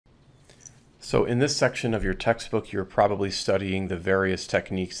So in this section of your textbook, you're probably studying the various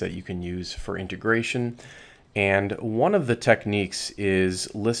techniques that you can use for integration. And one of the techniques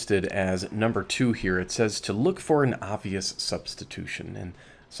is listed as number 2 here. It says to look for an obvious substitution. And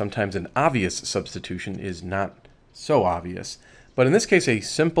sometimes an obvious substitution is not so obvious. But in this case, a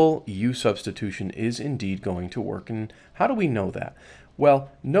simple U substitution is indeed going to work. And how do we know that?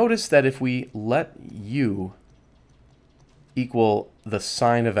 Well, notice that if we let U equal the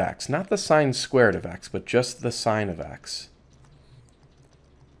sine of x, not the sine squared of x, but just the sine of x,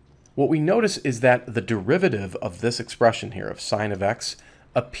 what we notice is that the derivative of this expression here of sine of x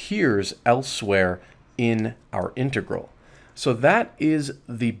appears elsewhere in our integral. So that is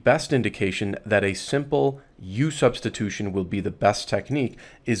the best indication that a simple U substitution will be the best technique,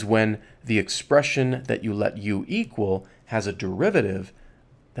 is when the expression that you let U equal has a derivative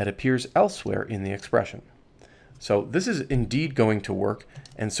that appears elsewhere in the expression. So this is indeed going to work,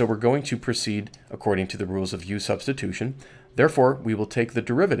 and so we're going to proceed according to the rules of U substitution. Therefore, we will take the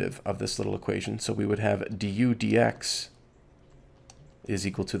derivative of this little equation. So we would have du dx is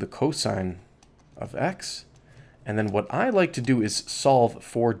equal to the cosine of x. And then what I like to do is solve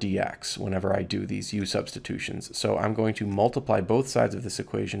for dx whenever I do these U substitutions. So I'm going to multiply both sides of this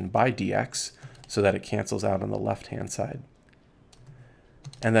equation by dx so that it cancels out on the left-hand side.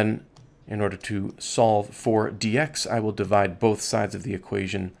 And then in order to solve for dx, I will divide both sides of the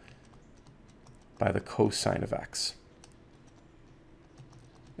equation by the cosine of x.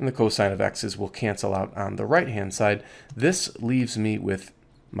 And the cosine of x's will cancel out on the right-hand side. This leaves me with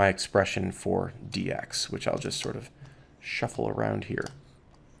my expression for dx, which I'll just sort of shuffle around here.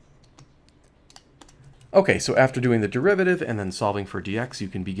 Okay, so after doing the derivative and then solving for dx, you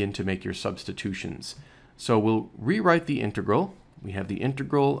can begin to make your substitutions. So we'll rewrite the integral. We have the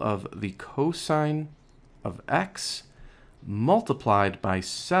integral of the cosine of x multiplied by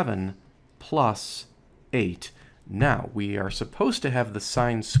 7 plus 8. Now, we are supposed to have the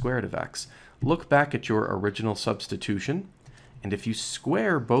sine squared of x. Look back at your original substitution, and if you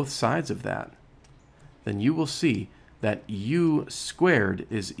square both sides of that, then you will see that u squared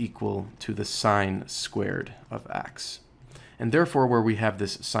is equal to the sine squared of x. And therefore, where we have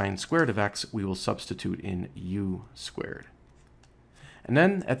this sine squared of x, we will substitute in u squared. And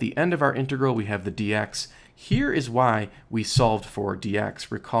then at the end of our integral, we have the dx. Here is why we solved for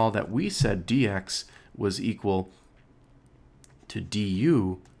dx. Recall that we said dx was equal to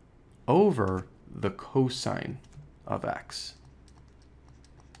du over the cosine of x.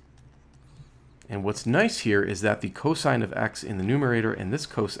 And what's nice here is that the cosine of x in the numerator and this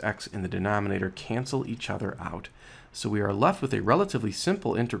cos x in the denominator cancel each other out. So we are left with a relatively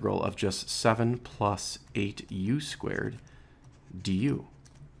simple integral of just 7 plus 8u squared du.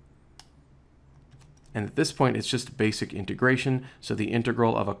 And at this point, it's just basic integration. So the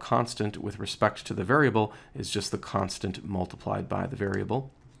integral of a constant with respect to the variable is just the constant multiplied by the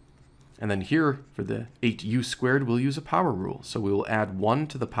variable. And then here, for the 8u squared, we'll use a power rule. So we will add 1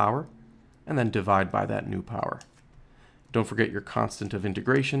 to the power and then divide by that new power. Don't forget your constant of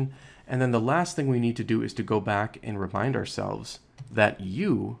integration. And then the last thing we need to do is to go back and remind ourselves that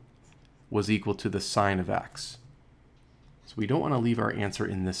u was equal to the sine of x. So we don't want to leave our answer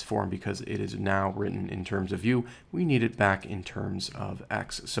in this form because it is now written in terms of u. We need it back in terms of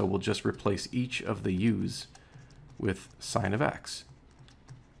x. So we'll just replace each of the u's with sine of x.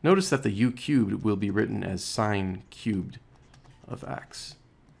 Notice that the u cubed will be written as sine cubed of x.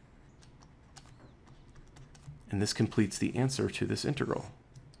 And this completes the answer to this integral.